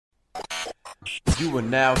You are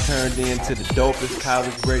now turned in to the dopest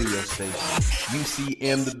college radio station,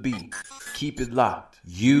 UCM the B. Keep it locked.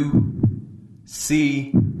 UCM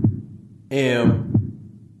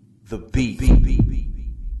the B.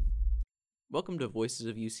 Welcome to Voices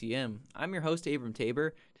of UCM. I'm your host, Abram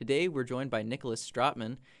Tabor. Today we're joined by Nicholas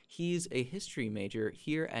Strathman. He's a history major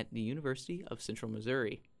here at the University of Central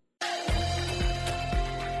Missouri.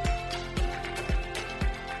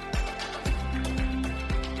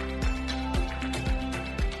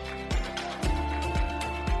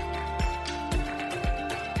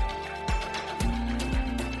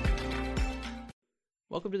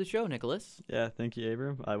 Welcome to the show, Nicholas. Yeah, thank you,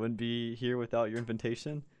 Abram. I wouldn't be here without your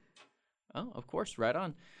invitation. Oh, of course, right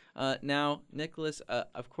on. Now, Nicholas,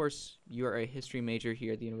 of course, you are a history major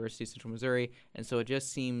here at the University of Central Missouri, and so it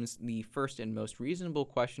just seems the first and most reasonable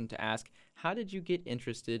question to ask, how did you get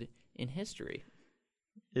interested in history?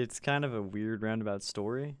 It's kind of a weird roundabout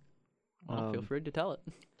story. Well, feel free to tell it.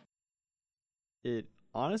 It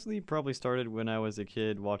honestly probably started when I was a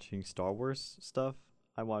kid watching Star Wars stuff.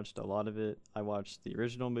 I watched a lot of it. I watched the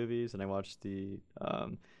original movies, and I watched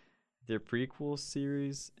their prequel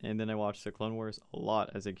series, and then I watched the Clone Wars a lot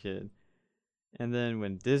as a kid. And then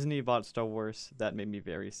when Disney bought Star Wars, that made me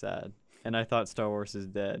very sad, and I thought Star Wars is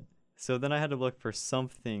dead. So then I had to look for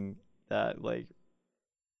something that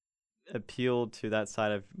appealed to that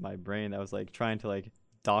side of my brain that was trying to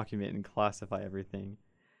document and classify everything.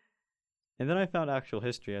 And then I found actual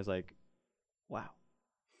history. I was like, wow.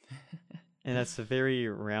 And that's a very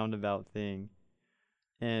roundabout thing.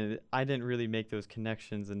 And I didn't really make those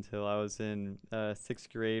connections until I was in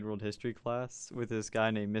 6th grade world history class with this guy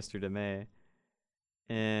named Mr. DeMay.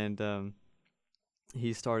 And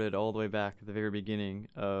he started all the way back at the very beginning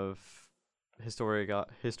of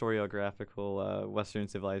historiographical Western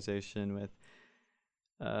civilization with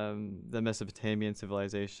the Mesopotamian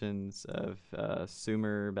civilizations of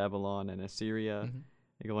Sumer, Babylon, and Assyria,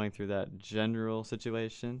 going through that general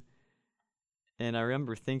situation. And I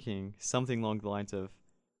remember thinking something along the lines of,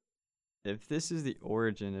 if this is the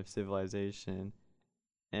origin of civilization,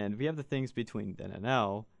 and we have the things between then and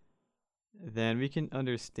now, then we can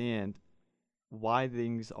understand why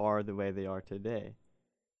things are the way they are today.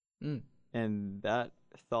 And that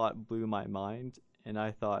thought blew my mind, and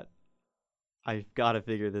I thought, I've got to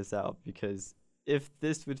figure this out, because if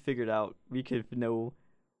this would figure it out, we could know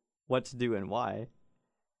what to do and why.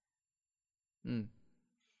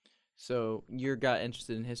 So you got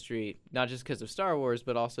interested in history, not just because of Star Wars,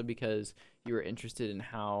 but also because you were interested in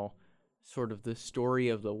how sort of the story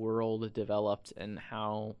of the world developed and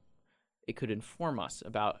how it could inform us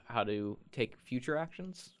about how to take future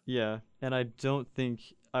actions? Yeah, and I don't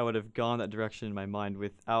think I would have gone that direction in my mind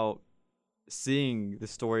without seeing the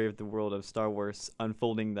story of the world of Star Wars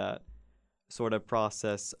unfolding that sort of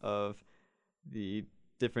process of the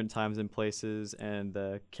different times and places and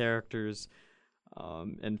the characters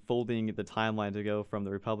and folding the timeline to go from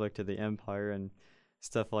the Republic to the Empire and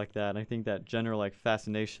stuff like that. And I think that general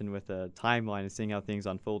fascination with the timeline and seeing how things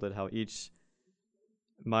unfolded, how each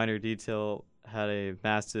minor detail had a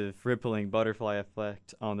massive rippling butterfly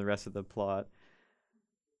effect on the rest of the plot.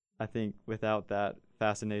 I think without that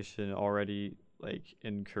fascination already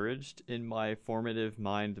encouraged in my formative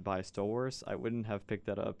mind by Star Wars, I wouldn't have picked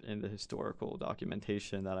that up in the historical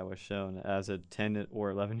documentation that I was shown as a 10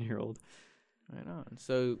 or 11-year-old. Right on.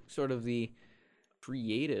 So sort of the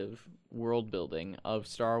creative world building of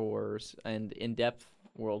Star Wars and in-depth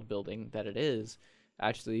world building that it is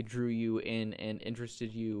actually drew you in and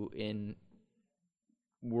interested you in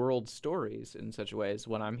world stories in such a way as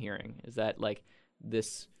what I'm hearing. Is that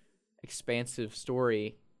this expansive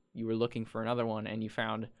story, you were looking for another one and you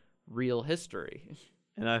found real history.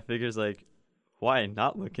 And I figures why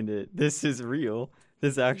not look into it? This is real.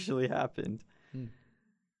 This actually happened.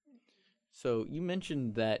 So you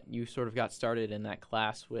mentioned that you sort of got started in that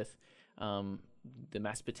class with the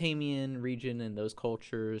Mesopotamian region and those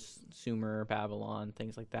cultures, Sumer, Babylon,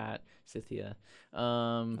 things like that, Scythia.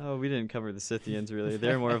 Oh, we didn't cover the Scythians, really.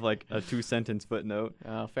 They're more of a 2-sentence footnote.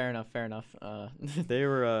 Oh, fair enough. They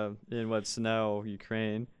were in what's now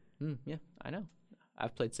Ukraine. Yeah, I know.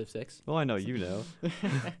 I've played Civ 6. Well, I know you know.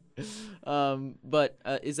 But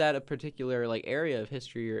is that a particular area of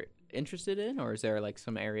history you're interested in, or is there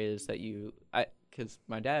some areas that because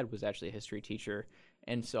my dad was actually a history teacher,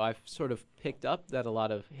 and so I've sort of picked up that a lot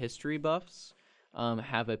of history buffs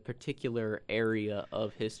have a particular area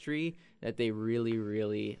of history that they really,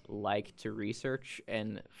 really like to research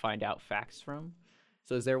and find out facts from.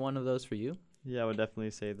 So is there one of those for you? Yeah, I would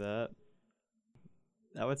definitely say that.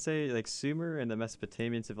 I would say Sumer and the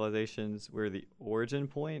Mesopotamian civilizations were the origin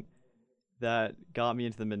point. that got me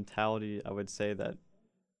into the mentality, I would say, that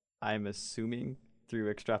I'm assuming through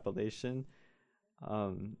extrapolation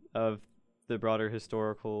of the broader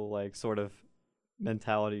historical, like, sort of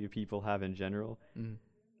mentality people have in general. Mm.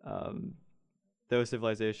 Those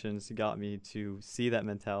civilizations got me to see that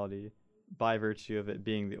mentality by virtue of it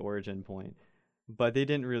being the origin point. But they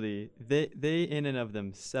didn't really, they in and of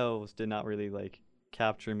themselves did not really, like,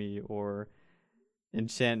 capture me or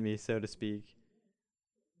enchant me, so to speak.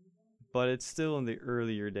 But it's still in the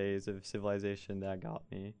earlier days of civilization that got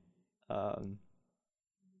me.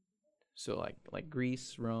 So like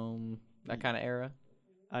Greece, Rome, that kind of era.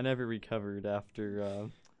 I never recovered after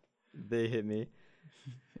they hit me.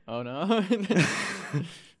 Oh no.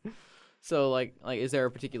 So like is there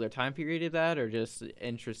a particular time period of that, or just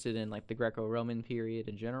interested in like the Greco-Roman period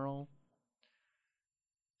in general?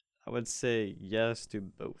 I would say yes to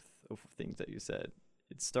both of things that you said.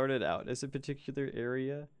 It started out as a particular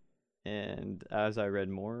area, and as I read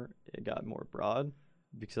more, it got more broad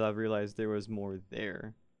because I realized there was more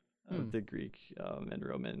there of the Greek and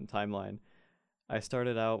Roman timeline. I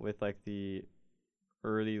started out with like the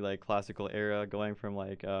early like classical era, going from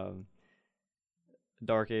like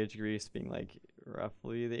Dark Age Greece being like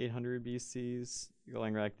roughly the 800 BCs,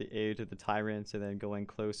 going like the age of the tyrants, and then going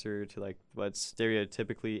closer to like what's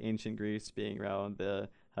stereotypically ancient Greece being around the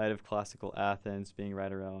height of classical Athens being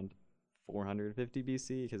right around 450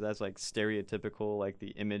 BC, because that's like stereotypical, like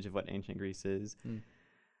the image of what ancient Greece is.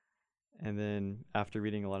 And then after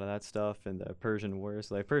reading a lot of that stuff and the Persian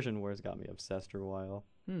Wars, like Persian Wars got me obsessed for a while.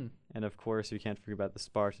 And of course, you can't forget about the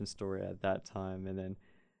Spartan story at that time. And then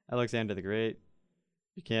Alexander the Great,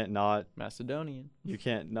 you can't not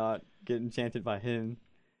get enchanted by him.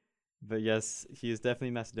 But yes, he is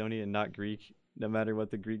definitely Macedonian, not Greek, no matter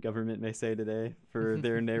what the Greek government may say today for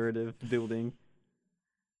their narrative building.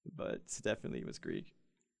 But definitely was Greek.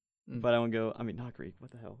 But I won't go, not Greek,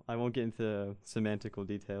 what the hell? I won't get into semantical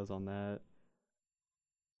details on that.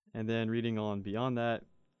 And then reading on beyond that,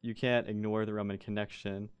 you can't ignore the Roman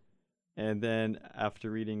connection. And then after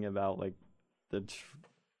reading about like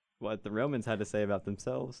what the Romans had to say about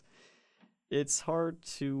themselves, it's hard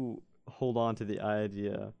to hold on to the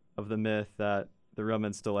idea of the myth that the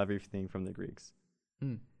Romans stole everything from the Greeks.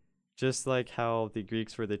 Just like how the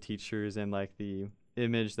Greeks were the teachers and like the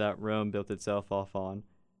image that Rome built itself off on.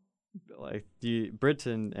 Like the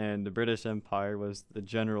Britain and the British Empire was the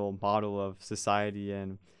general model of society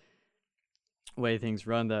and way things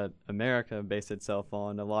run that America based itself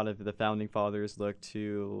on. A lot of the founding fathers looked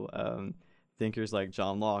to thinkers like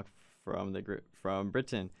John Locke from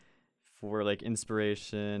Britain for like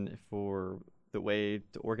inspiration for the way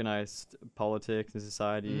to organize politics and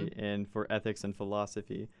society and for ethics and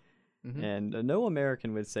philosophy. And no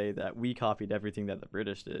American would say that we copied everything that the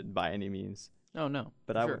British did by any means. Oh no,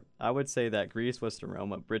 but I would say that Greece was to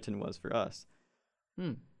Rome what Britain was for us.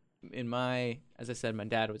 As I said, my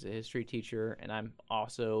dad was a history teacher, and I'm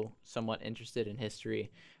also somewhat interested in history.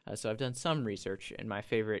 So I've done some research, and my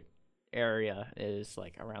favorite area is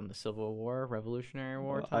like around the Civil War, Revolutionary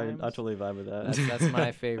War times. I totally vibe with that. That's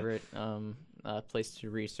my favorite place to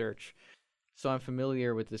research. So I'm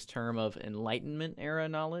familiar with this term of Enlightenment era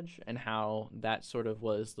knowledge and how that sort of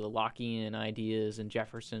was the Lockean ideas and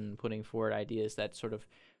Jefferson putting forward ideas that sort of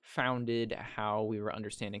founded how we were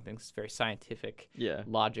understanding things. It's a very scientific,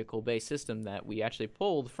 logical based system that we actually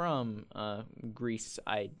pulled from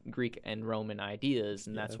Greek and Roman ideas.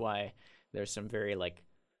 And that's why there's some very like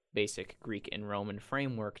basic Greek and Roman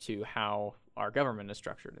framework to how our government is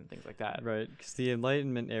structured and things like that. Right, because the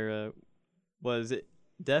Enlightenment era was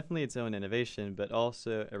definitely its own innovation, but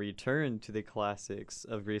also a return to the classics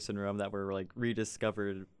of Greece and Rome that were like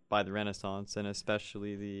rediscovered by the Renaissance, and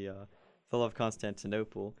especially the fall of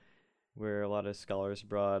Constantinople, where a lot of scholars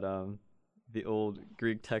brought the old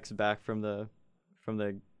Greek texts back from the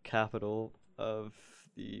capital of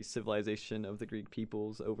the civilization of the Greek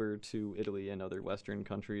peoples over to Italy and other Western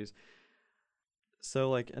countries.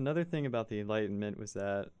 So like another thing about the Enlightenment was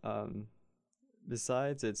that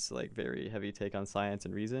besides its like very heavy take on science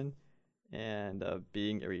and reason and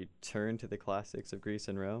being a return to the classics of Greece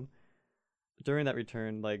and Rome, during that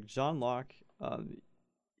return, like John Locke,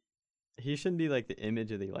 he shouldn't be like the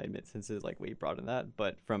image of the Enlightenment since it's like way broader than that,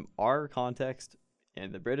 but from our context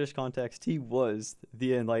and the British context, he was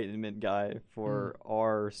the Enlightenment guy for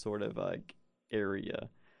our sort of like area,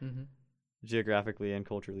 geographically and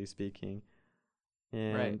culturally speaking.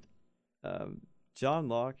 And John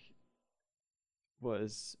Locke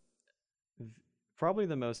was probably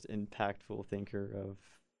the most impactful thinker of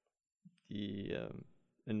the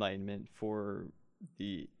Enlightenment for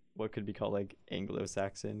the what could be called like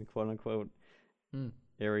Anglo-Saxon quote unquote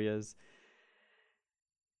areas.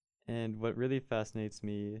 And what really fascinates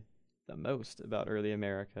me the most about early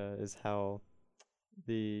America is how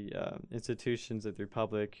the institutions of the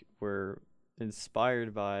Republic were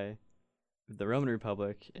inspired by the Roman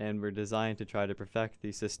Republic and were designed to try to perfect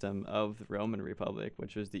the system of the Roman Republic,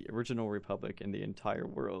 which was the original republic in the entire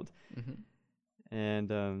world. Mm-hmm.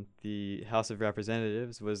 And the House of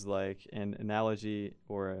Representatives was like an analogy,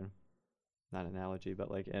 or not analogy, but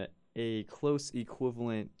like a close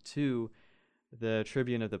equivalent to the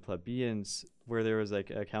tribune of the plebeians, where there was like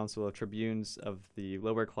a council of tribunes of the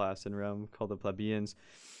lower class in Rome called the plebeians,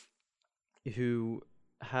 who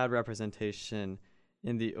had representation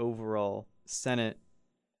in the overall Senate,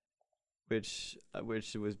 which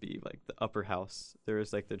would be like the upper house. There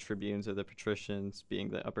was like the tribunes or the patricians being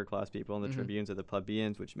the upper class people, and the Mm-hmm. tribunes of the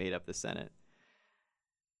plebeians, which made up the Senate.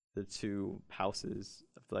 The two houses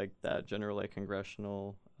of like that general like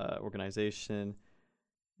congressional organization.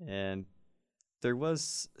 And there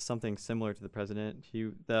was something similar to the president.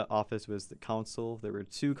 The office was the consul. There were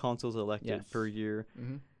 2 consuls elected per year.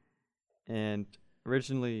 Mm-hmm. And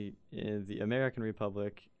originally in the American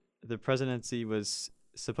Republic, the presidency was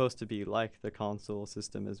supposed to be like the consul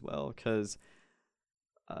system as well, because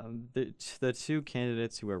the 2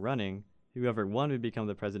 candidates who were running, whoever won would become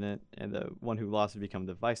the president, and the one who lost would become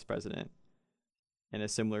the vice president. In a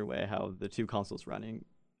similar way, how the 2 consuls running,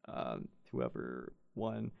 whoever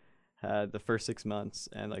won had the first 6 months,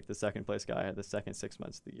 and like the second place guy had the second 6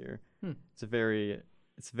 months of the year. It's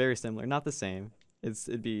very similar, not the same.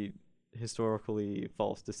 It'd be historically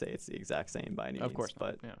false to say it's the exact same by any means. Of course,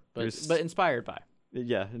 but yeah, but inspired by.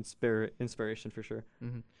 Yeah, inspiration for sure.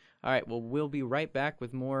 Mm-hmm. All right, well, we'll be right back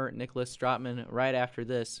with more Nicholas Strathman right after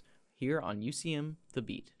this here on UCM The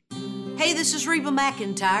Beat. Hey, this is Reba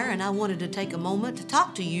McIntyre, and I wanted to take a moment to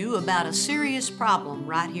talk to you about a serious problem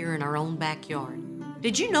right here in our own backyard.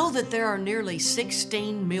 Did you know that there are nearly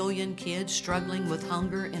 16 million kids struggling with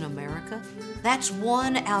hunger in America? That's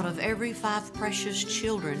 1 out of every 5 precious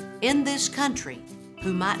children in this country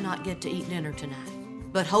who might not get to eat dinner tonight.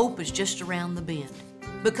 But hope is just around the bend,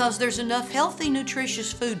 because there's enough healthy,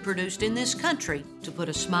 nutritious food produced in this country to put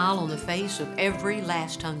a smile on the face of every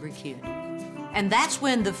last hungry kid. And that's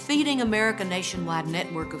when the Feeding America nationwide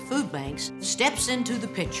network of food banks steps into the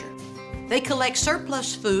picture. They collect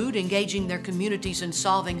surplus food, engaging their communities in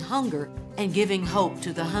solving hunger and giving hope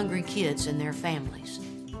to the hungry kids and their families.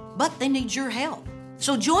 But they need your help.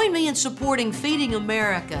 So join me in supporting Feeding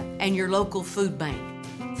America and your local food bank.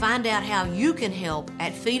 Find out how you can help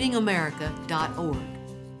at feedingamerica.org.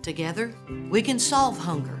 Together, we can solve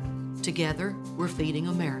hunger. Together, we're Feeding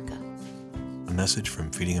America. A message from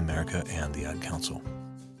Feeding America and the Ad Council.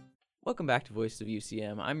 Welcome back to Voice of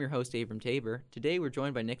UCM. I'm your host, Abram Tabor. Today we're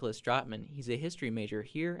joined by Nicholas Strathman. He's a history major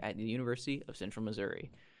here at the University of Central Missouri.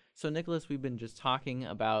 So, Nicholas, we've been just talking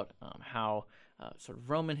about how sort of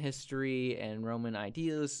Roman history and Roman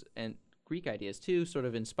ideas and Greek ideas, too, sort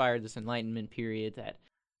of inspired this Enlightenment period that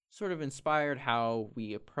sort of inspired how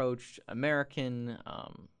we approached American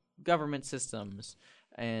government systems,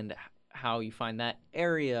 and how you find that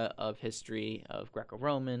area of history of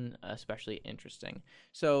Greco-Roman especially interesting.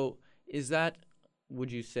 So is that,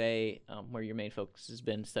 would you say, where your main focus has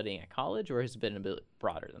been studying at college, or has it been a bit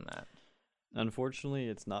broader than that? Unfortunately,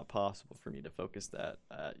 it's not possible for me to focus that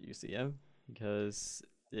at UCM, because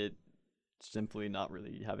it's simply not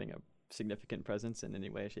really having a significant presence in any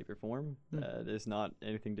way, shape, or form. It is not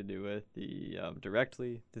anything to do with the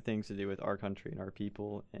directly the things to do with our country and our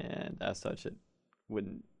people, and as such, it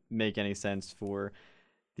wouldn't make any sense for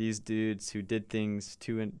these dudes who did things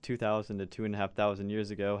 2,000 to 2,500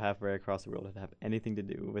 years ago, halfway across the world, to have anything to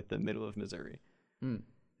do with the middle of Missouri.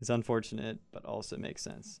 It's unfortunate, but also makes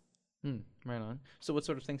sense. Right on. So what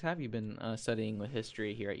sort of things have you been studying with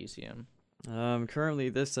history here at UCM? Currently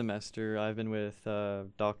this semester, I've been with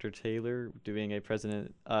Dr. Taylor doing a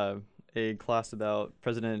class about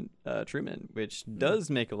President Truman, which does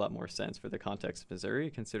make a lot more sense for the context of Missouri,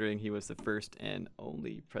 considering he was the first and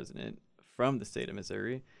only president from the state of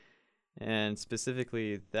Missouri. And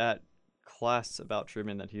specifically, that class about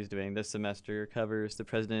Truman that he's doing this semester covers the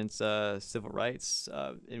president's civil rights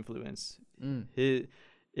influence.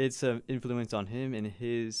 It's an influence on him and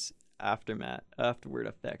his afterward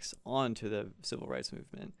effects onto the civil rights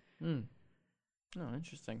movement. Oh,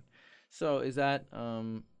 interesting. So is that,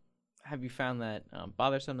 have you found that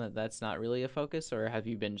bothersome that that's not really a focus, or have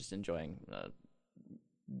you been just enjoying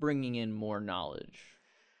bringing in more knowledge?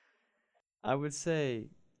 I would say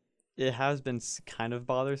it has been kind of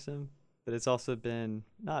bothersome, but it's also been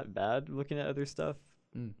not bad looking at other stuff.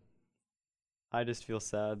 I just feel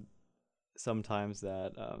sad sometimes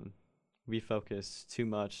that we focus too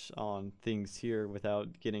much on things here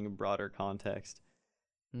without getting a broader context,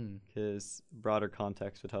 because broader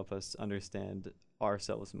context would help us understand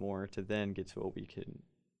ourselves more to then get to what we can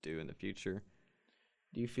do in the future.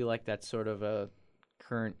 Do you feel like that's sort of a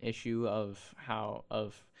current issue of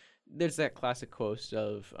there's that classic quote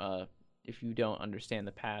of if you don't understand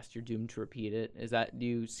the past, you're doomed to repeat it. Do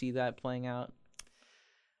you see that playing out?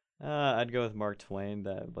 I'd go with Mark Twain,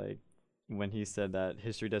 that like when he said that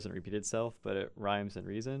history doesn't repeat itself, but it rhymes and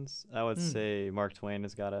reasons. I would say Mark Twain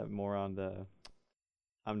has got a more on the.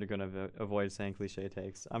 I'm going to avoid saying cliche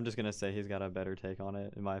takes. I'm just going to say he's got a better take on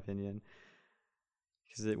it, in my opinion,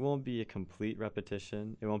 because it won't be a complete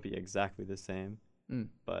repetition. It won't be exactly the same,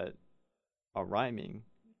 but a rhyming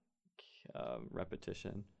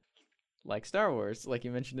repetition. Like Star Wars, like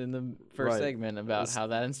you mentioned in the first segment about how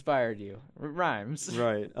that inspired you. Rhymes.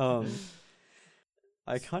 Right.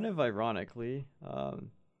 I kind of ironically,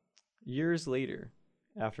 years later,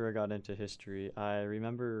 after I got into history, I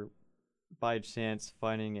remember by chance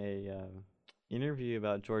finding a interview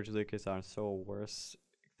about George Lucas on Star Wars,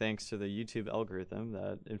 thanks to the YouTube algorithm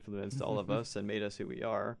that influenced all of us and made us who we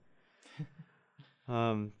are.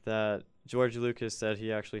 That George Lucas said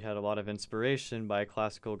he actually had a lot of inspiration by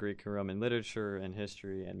classical Greek and Roman literature and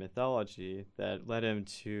history and mythology that led him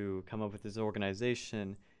to come up with his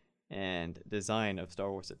organization and design of Star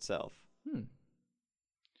Wars itself.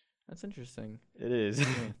 That's interesting. It is.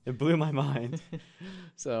 It blew my mind.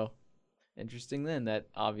 So, interesting then that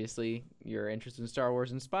obviously your interest in Star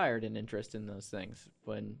Wars inspired an interest in those things,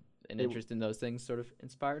 when an interest in those things sort of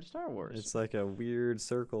inspired Star Wars. It's like a weird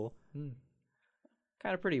circle.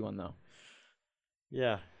 Kind of pretty one, though.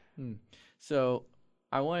 Yeah. So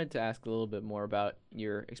I wanted to ask a little bit more about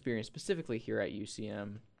your experience specifically here at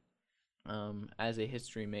UCM as a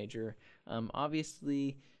history major.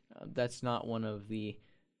 Obviously, that's not one of the...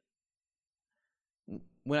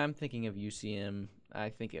 When I'm thinking of UCM, I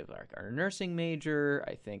think of like our nursing major,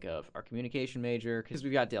 I think of our communication major, because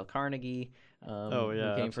we've got Dale Carnegie,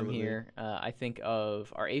 who came from here. I think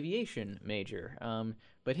of our aviation major.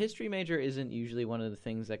 But history major isn't usually one of the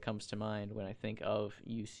things that comes to mind when I think of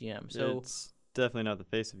UCM. So it's definitely not the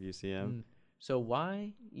face of UCM. So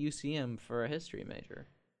why UCM for a history major?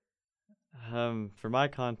 For my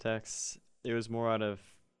context, it was more out of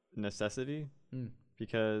necessity,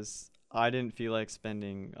 because I didn't feel like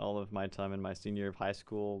spending all of my time in my senior year of high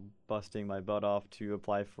school busting my butt off to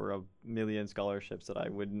apply for a million scholarships that I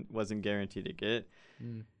wasn't guaranteed to get.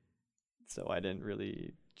 So I didn't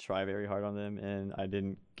really try very hard on them, and I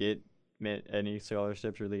didn't get any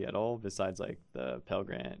scholarships really at all, besides like the Pell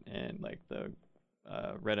Grant and like the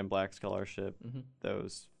Red and Black Scholarship,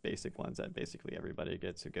 those basic ones that basically everybody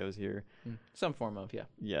gets who goes here. Some form of,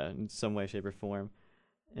 Yeah, in some way, shape, or form.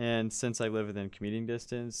 And since I live within commuting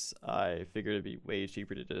distance, I figured it'd be way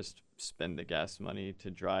cheaper to just spend the gas money to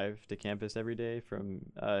drive to campus every day from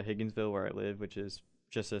Higginsville, where I live, which is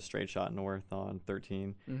just a straight shot north on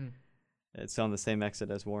 13. It's on the same exit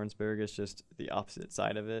as Warrensburg. It's just the opposite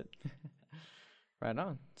side of it. Right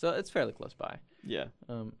on. So it's fairly close by. Yeah.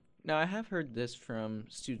 Now, I have heard this from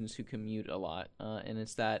students who commute a lot, and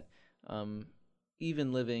it's that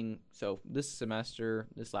even living, so this last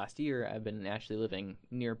year, I've been actually living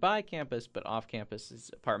nearby campus, but off campus.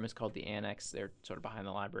 This apartment's called the Annex. They're sort of behind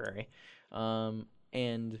the library.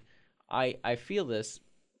 And I feel this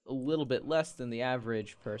a little bit less than the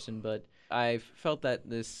average person, but I've felt that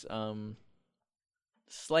this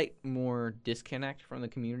slight more disconnect from the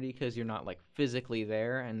community, because you're not like physically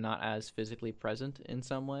there and not as physically present in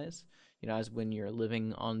some ways, as when you're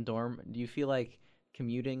living on dorm. Do you feel like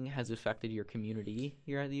commuting has affected your community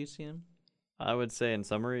here at the UCM? I would say, in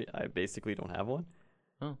summary, I basically don't have one.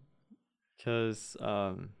 Oh. Because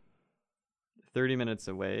 30 minutes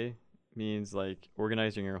away means like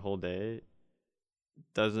organizing your whole day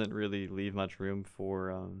doesn't really leave much room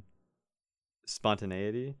for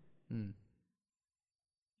spontaneity.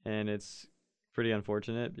 And it's pretty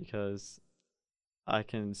unfortunate, because I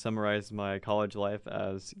can summarize my college life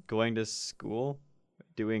as going to school,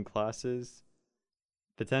 doing classes,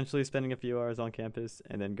 potentially spending a few hours on campus,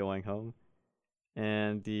 and then going home.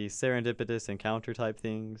 And the serendipitous encounter type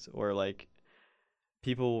things, or like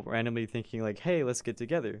people randomly thinking like, hey, let's get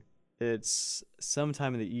together, it's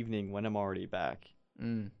sometime in the evening when I'm already back.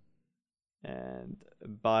 And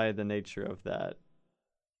by the nature of that,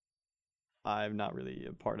 I'm not really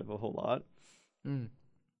a part of a whole lot.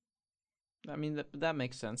 I mean, that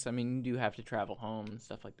makes sense. I mean, you do have to travel home and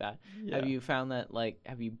stuff like that. Yeah. Have you found that,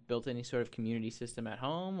 have you built any sort of community system at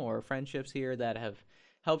home or friendships here that have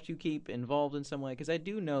helped you keep involved in some way? Because I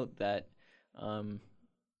do note that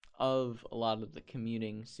of a lot of the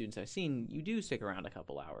commuting students I've seen, you do stick around a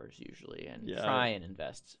couple hours usually and Yeah, try and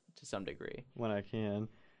invest to some degree. when I can.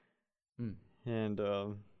 Mm. And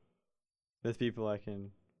with people I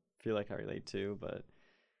can feel like I relate to, but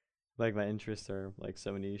like my interests are like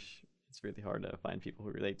so niche, it's really hard to find people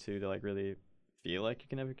who relate to like really feel like you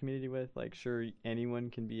can have a community with. Like, sure, anyone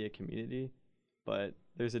can be a community, but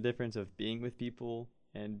there's a difference of being with people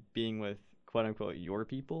and being with quote unquote your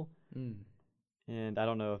people. Mm. And I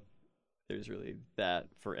don't know if there's really that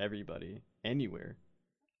for everybody anywhere.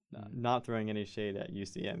 Mm. Not throwing any shade at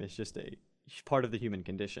UCM, it's just a part of the human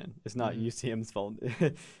condition. It's not UCM's fault.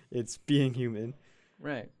 It's being human.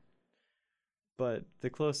 Right. But the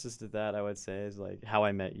closest to that I would say is like how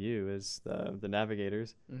I met you is the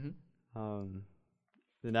Navigators. Mm-hmm.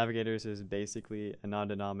 The Navigators is basically a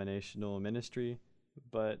non-denominational ministry,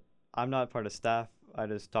 but I'm not part of staff. I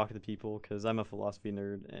just talk to the people because I'm a philosophy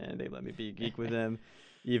nerd, and they let me be a geek with them,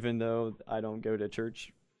 even though I don't go to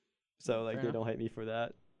church. So like they don't hate me for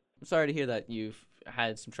that. I'm sorry to hear that you've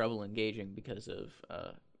had some trouble engaging because of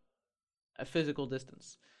a physical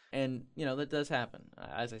distance. And, that does happen.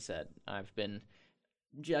 As I said, I've been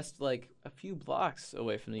just like a few blocks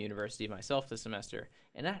away from the university myself this semester,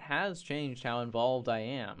 and that has changed how involved I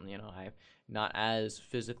am. I'm not as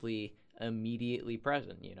physically immediately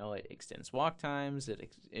present. It extends walk times.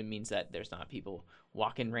 It means that there's not people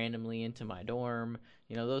walking randomly into my dorm.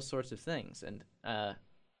 Those sorts of things. And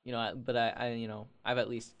but I've at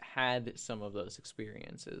least had some of those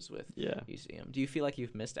experiences with UCM. Do you feel like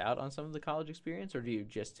you've missed out on some of the college experience, or do you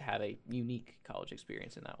just have a unique college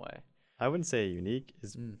experience in that way? I wouldn't say unique.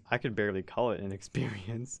 I could barely call it an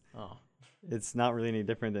experience. Oh. It's not really any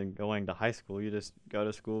different than going to high school. You just go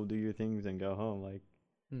to school, do your things, and go home. Like,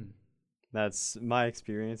 that's my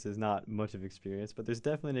experience. Is not much of experience, but there's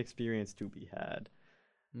definitely an experience to be had.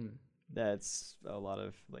 That's a lot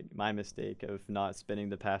of like my mistake of not spending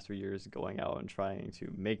the past 3 years going out and trying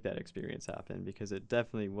to make that experience happen, because it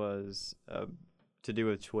definitely was to do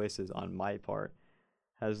with choices on my part.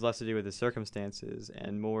 Has less to do with the circumstances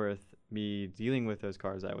and more with me dealing with those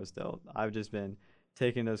cards I was dealt. I've just been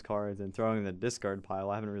taking those cards and throwing them in the discard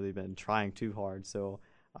pile. I haven't really been trying too hard, so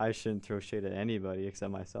I shouldn't throw shade at anybody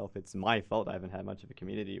except myself. It's my fault I haven't had much of a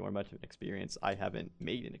community or much of an experience. I haven't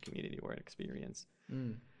made in a community or an experience.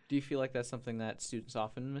 Do you feel like that's something that students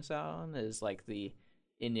often miss out on, is like the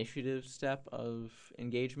initiative step of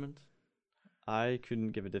engagement? I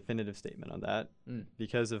couldn't give a definitive statement on that.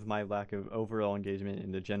 Because of my lack of overall engagement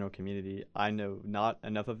in the general community. I know not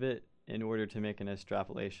enough of it in order to make an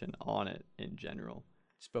extrapolation on it in general.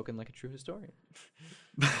 Spoken like a true historian.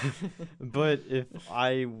 But if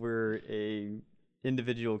I were a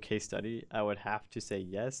individual case study, I would have to say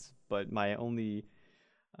yes, but my only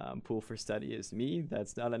pool for study is me.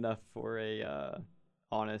 That's not enough for a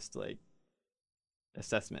honest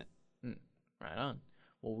assessment. Right on.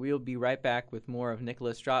 Well, we'll be right back with more of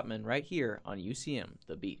Nicholas Strathman right here on UCM,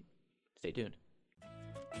 The Beat. Stay tuned.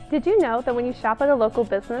 Did you know that when you shop at a local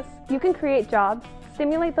business, you can create jobs,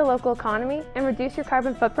 stimulate the local economy, and reduce your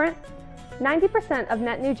carbon footprint? 90% of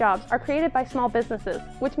net new jobs are created by small businesses,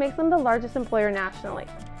 which makes them the largest employer nationally.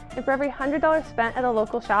 And for every $100 spent at a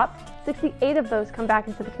local shop, 68 of those come back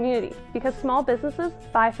into the community, because small businesses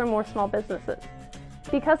buy from more small businesses.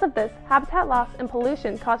 Because of this, habitat loss and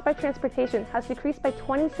pollution caused by transportation has decreased by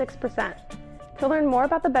 26%. To learn more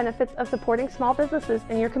about the benefits of supporting small businesses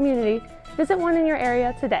in your community, visit one in your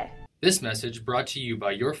area today. This message brought to you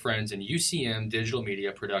by your friends in UCM Digital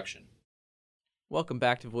Media Production. Welcome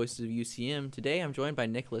back to Voices of UCM. Today I'm joined by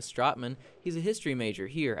Nicholas Strathman. He's a history major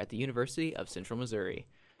here at the University of Central Missouri.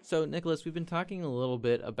 So, Nicholas, we've been talking a little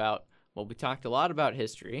bit about, we talked a lot about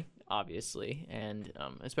history, obviously, and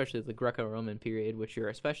especially the Greco-Roman period, which you're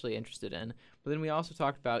especially interested in. But then we also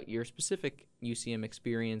talked about your specific UCM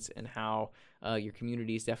experience and how your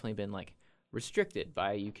community's definitely been restricted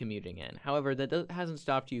by you commuting in. However, that hasn't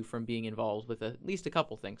stopped you from being involved with at least a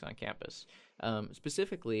couple things on campus.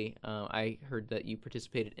 Specifically, I heard that you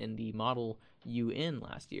participated in the Model UN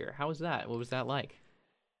last year. How was that? What was that like?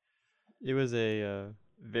 It was a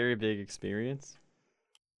very big experience.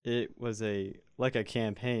 It was a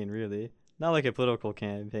campaign, really. Not like a political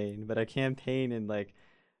campaign, but a campaign in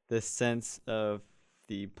the sense of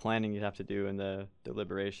the planning you'd have to do and the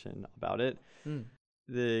deliberation about it.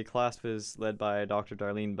 The class was led by Dr.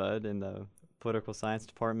 Darlene Budd in the political science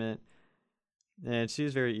department, and she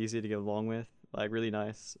was very easy to get along with, really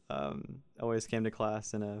nice. Always came to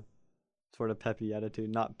class in a sort of peppy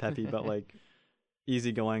attitude. Not peppy, but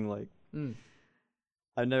easygoing,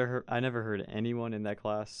 I never heard anyone in that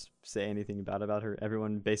class say anything bad about her.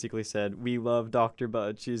 Everyone basically said, "We love Dr.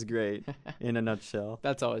 Bud. She's great." In a nutshell.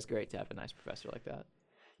 That's always great to have a nice professor like that.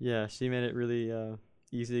 Yeah, she made it really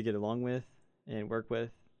easy to get along with and work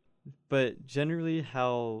with. But generally,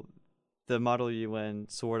 how the Model UN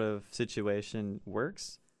sort of situation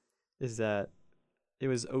works is that it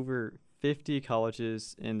was over 50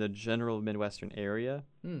 colleges in the general Midwestern area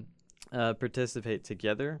participate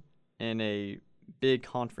together in a big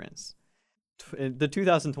conference. The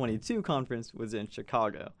 2022 conference was in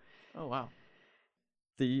Chicago. Oh, wow.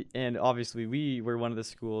 And obviously we were one of the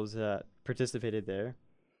schools that participated there,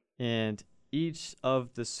 and each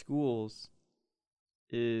of the schools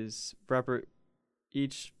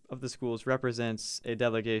represents a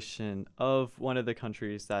delegation of one of the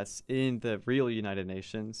countries that's in the real United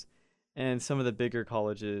Nations. And some of the bigger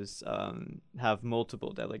colleges have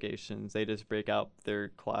multiple delegations. They just break out their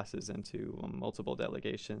classes into multiple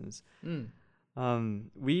delegations.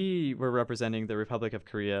 We were representing the Republic of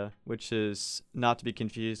Korea, which is not to be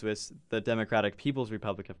confused with the Democratic People's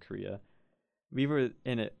Republic of Korea. We were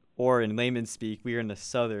in it, or in layman's speak, we were in the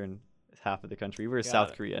southern half of the country. We were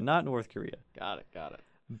South Korea, not North Korea. Got it.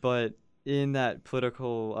 But in that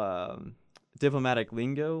political diplomatic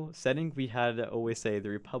lingo setting, we had to always say the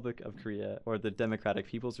Republic of Korea or the Democratic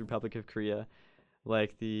People's Republic of Korea.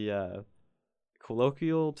 Like the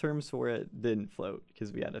colloquial terms for it didn't float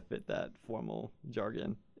because we had to fit that formal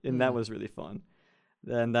jargon. And that was really fun.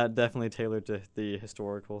 And that definitely tailored to the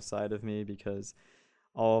historical side of me, because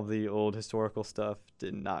all of the old historical stuff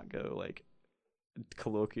did not go like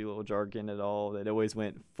colloquial jargon at all. It always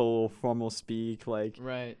went full formal speak, like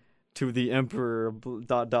Right. to the emperor ...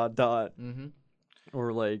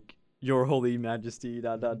 or like your holy majesty ...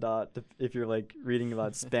 if you're like reading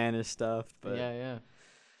about Spanish stuff. But Yeah.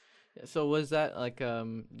 So was that like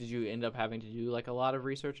did you end up having to do like a lot of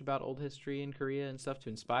research about old history in Korea and stuff to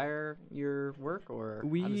inspire your work, or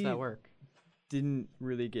how does that work? Didn't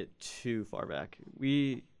really get too far back.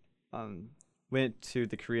 We went to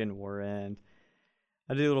the Korean War, and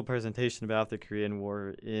I did a little presentation about the Korean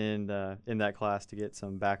War in that class to get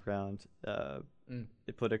some background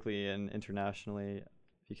politically and internationally,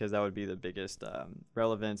 because that would be the biggest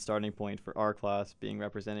relevant starting point for our class, being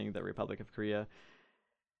representing the Republic of Korea.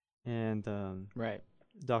 And Right.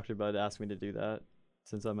 Dr. Bud asked me to do that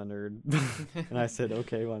since I'm a nerd. And I said,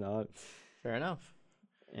 okay, why not? Fair enough.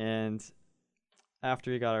 And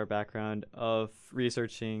after we got our background of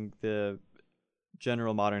researching the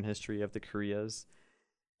general modern history of the Koreas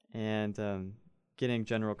and getting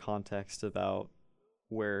general context about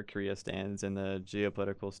where Korea stands in the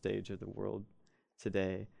geopolitical stage of the world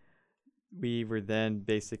today, we were then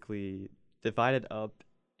basically divided up,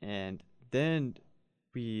 and then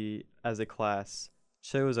we, as a class,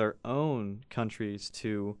 chose our own countries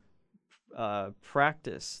to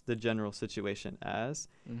practice the general situation as.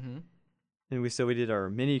 And we did our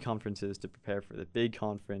mini conferences to prepare for the big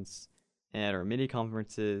conference, and our mini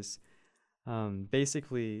conferences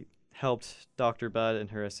basically helped Dr. Bud and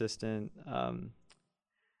her assistant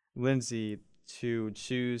Lindsay to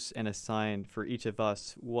choose and assign for each of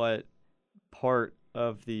us what part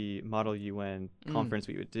of the Model UN conference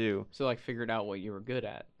we would do. So like figured out what you were good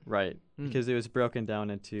at. Right. Because it was broken down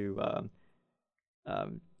into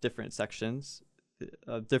different sections,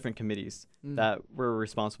 different committees that were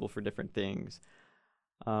responsible for different things.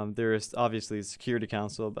 There is obviously the Security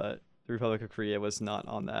Council, but the Republic of Korea was not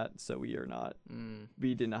on that, so we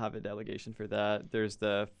did not have a delegation for that. There's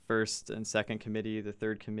the first and second committee, the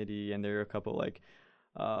third committee, and there are a couple like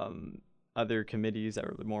other committees that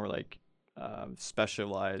were more like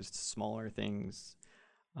specialized, smaller things.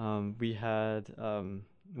 We had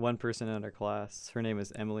one person in our class. Her name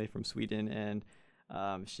is Emily from Sweden,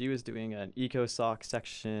 and she was doing an ECOSOC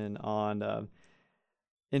section on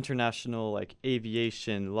international like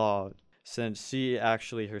aviation law, since she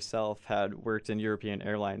actually herself had worked in European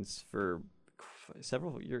airlines for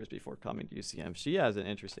several years before coming to UCM. She has an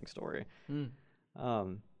interesting story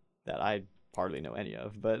that I hardly know any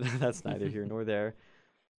of, but that's neither here nor there.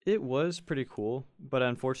 It was pretty cool, but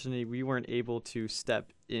unfortunately we weren't able to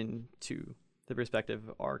step into the perspective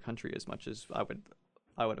of our country as much as I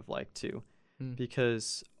would have liked to,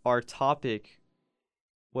 because our topic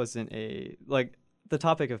wasn't the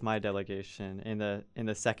topic of my delegation in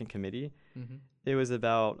the second committee. It was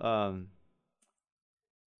about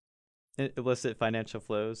illicit financial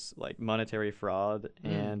flows, like monetary fraud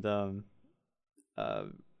and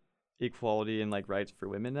equality and like rights for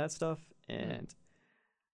women, that stuff. And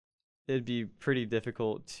it'd be pretty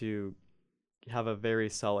difficult to have a very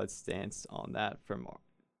solid stance on that from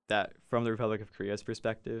the Republic of Korea's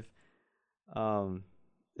perspective.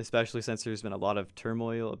 especially since there's been a lot of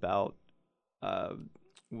turmoil about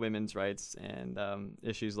women's rights and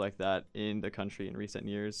issues like that in the country in recent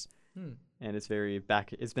years. And it's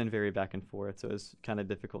been very back and forth, so it's kind of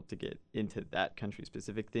difficult to get into that country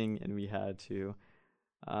specific thing, and we had to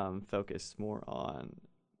focus more on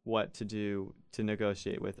what to do to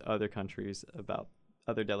negotiate with other countries, about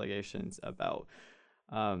other delegations, about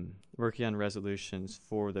working on resolutions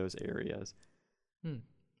for those areas.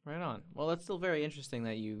 Right on. Well, that's still very interesting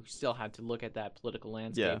that you still had to look at that political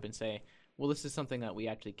landscape and say, well, this is something that we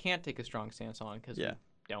actually can't take a strong stance on because we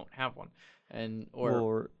don't have one.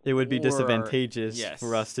 Or it would be disadvantageous yes,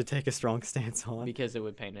 for us to take a strong stance on. because it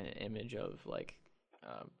would paint an image of, like,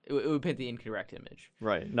 it would paint the incorrect image.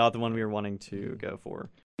 Right, not the one we were wanting to go for.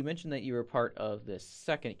 You mentioned that you were part of this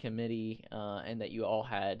second committee and that you all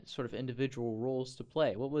had sort of individual roles to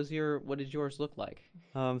play. What did yours look like?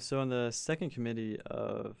 So in the second committee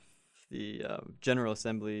of the General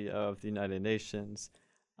Assembly of the United Nations,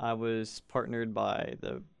 I was partnered by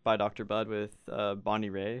Dr. Budd with Bonnie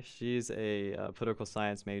Ray. She's a political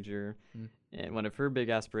science major, and one of her big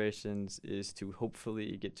aspirations is to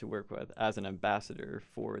hopefully get to work with as an ambassador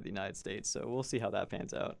for the United States. So we'll see how that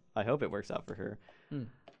pans out. I hope it works out for her.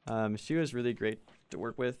 She was really great to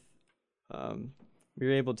work with. We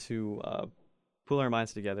were able to pull our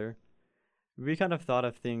minds together. We kind of thought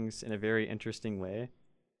of things in a very interesting way.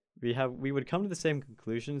 We would come to the same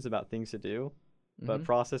conclusions about things to do, but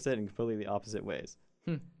process it in completely the opposite ways.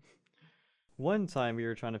 One time we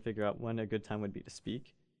were trying to figure out when a good time would be to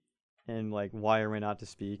speak, and like why are we not to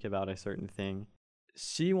speak about a certain thing.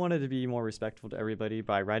 She wanted to be more respectful to everybody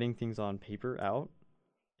by writing things on paper out,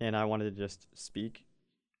 and I wanted to just speak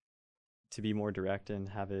to be more direct and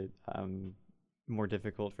have it more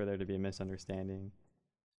difficult for there to be a misunderstanding.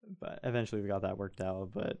 But eventually we got that worked out.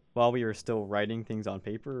 But while we were still writing things on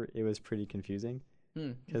paper, it was pretty confusing.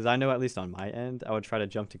 Because I know, at least on my end, I would try to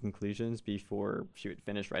jump to conclusions before she would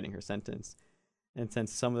finish writing her sentence. And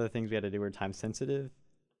since some of the things we had to do were time sensitive,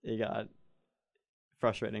 it got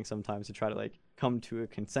frustrating sometimes to try to like come to a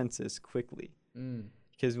consensus quickly.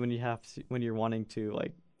 Because when you're wanting to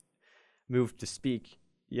like move to speak,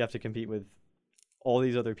 you have to compete with all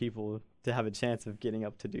these other people to have a chance of getting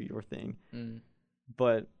up to do your thing.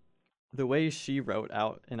 But the way she wrote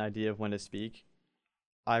out an idea of when to speak,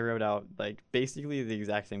 I wrote out like basically the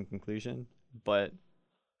exact same conclusion, but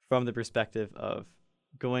from the perspective of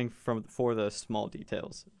going for the small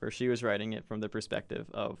details, where she was writing it from the perspective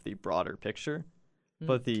of the broader picture.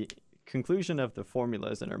 But the conclusion of the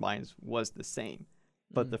formulas in our minds was the same,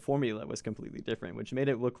 but the formula was completely different, which made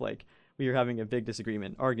it look like we were having a big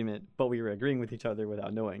argument, but we were agreeing with each other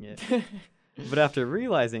without knowing it. But after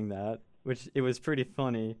realizing that, which it was pretty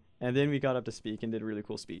funny, and then we got up to speak and did a really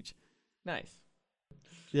cool speech. Nice.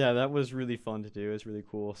 Yeah, that was really fun to do. It was really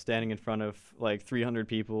cool standing in front of like 300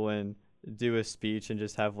 people and do a speech and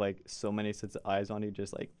just have like so many sets of eyes on you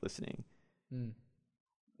just like listening.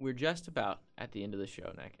 We're just about at the end of the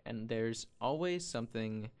show, Nick, and there's always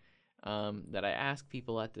something that I ask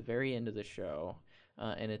people at the very end of the show,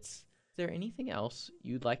 and it's, is there anything else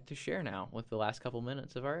you'd like to share now with the last couple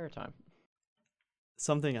minutes of our airtime?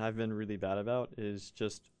 Something I've been really bad about is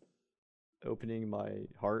just opening my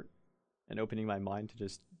heart and opening my mind to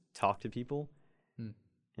just talk to people.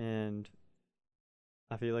 And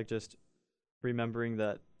I feel like just remembering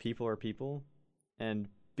that people are people, and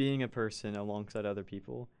being a person alongside other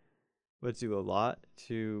people would do a lot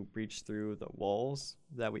to breach through the walls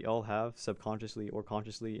that we all have subconsciously or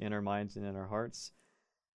consciously in our minds and in our hearts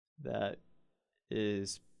that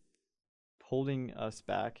is holding us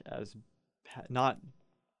back as not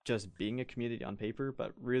just being a community on paper,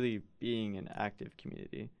 but really being an active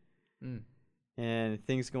community. And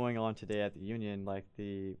things going on today at the union, like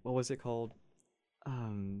what was it called?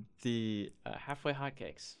 The halfway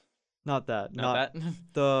hotcakes. Not that.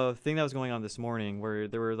 The thing that was going on this morning where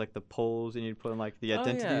there were like the polls and you'd put in like the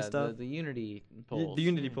identity stuff. The unity polls. The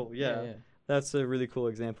unity poll, yeah. That's a really cool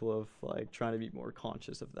example of like trying to be more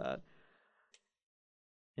conscious of that.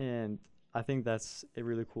 And I think that's a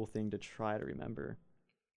really cool thing to try to remember,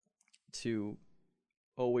 to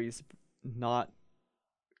always not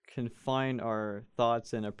confine our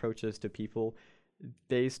thoughts and approaches to people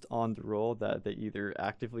based on the role that they either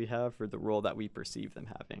actively have or the role that we perceive them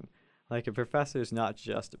having. Like a professor is not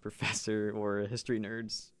just a professor or a history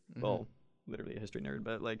nerd's, well, literally a history nerd,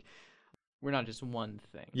 but like we're not just one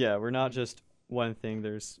thing. Yeah, we're not just one thing.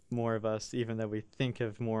 There's more of us, even though we think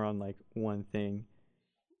of more on like one thing.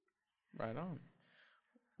 Right on.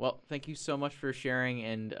 Well, thank you so much for sharing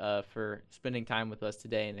and for spending time with us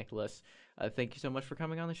today, Nicholas. Thank you so much for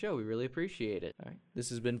coming on the show. We really appreciate it. All right. This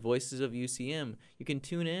has been Voices of UCM. You can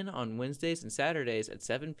tune in on Wednesdays and Saturdays at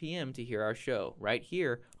 7 p.m. to hear our show right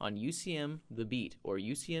here on UCM The Beat or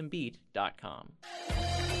UCMBeat.com.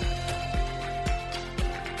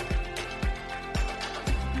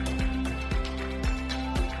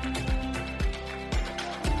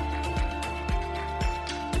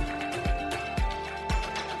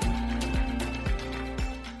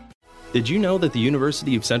 Did you know that the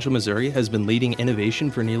University of Central Missouri has been leading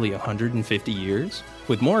innovation for nearly 150 years?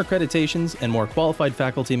 With more accreditations and more qualified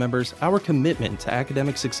faculty members, our commitment to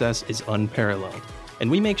academic success is unparalleled,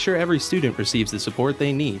 and we make sure every student receives the support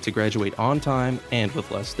they need to graduate on time and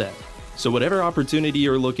with less debt. So whatever opportunity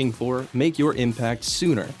you're looking for, make your impact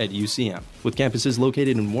sooner at UCM, with campuses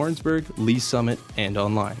located in Warrensburg, Lee Summit, and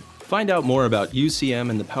online. Find out more about UCM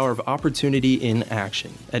and the power of opportunity in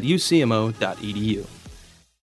action at ucmo.edu.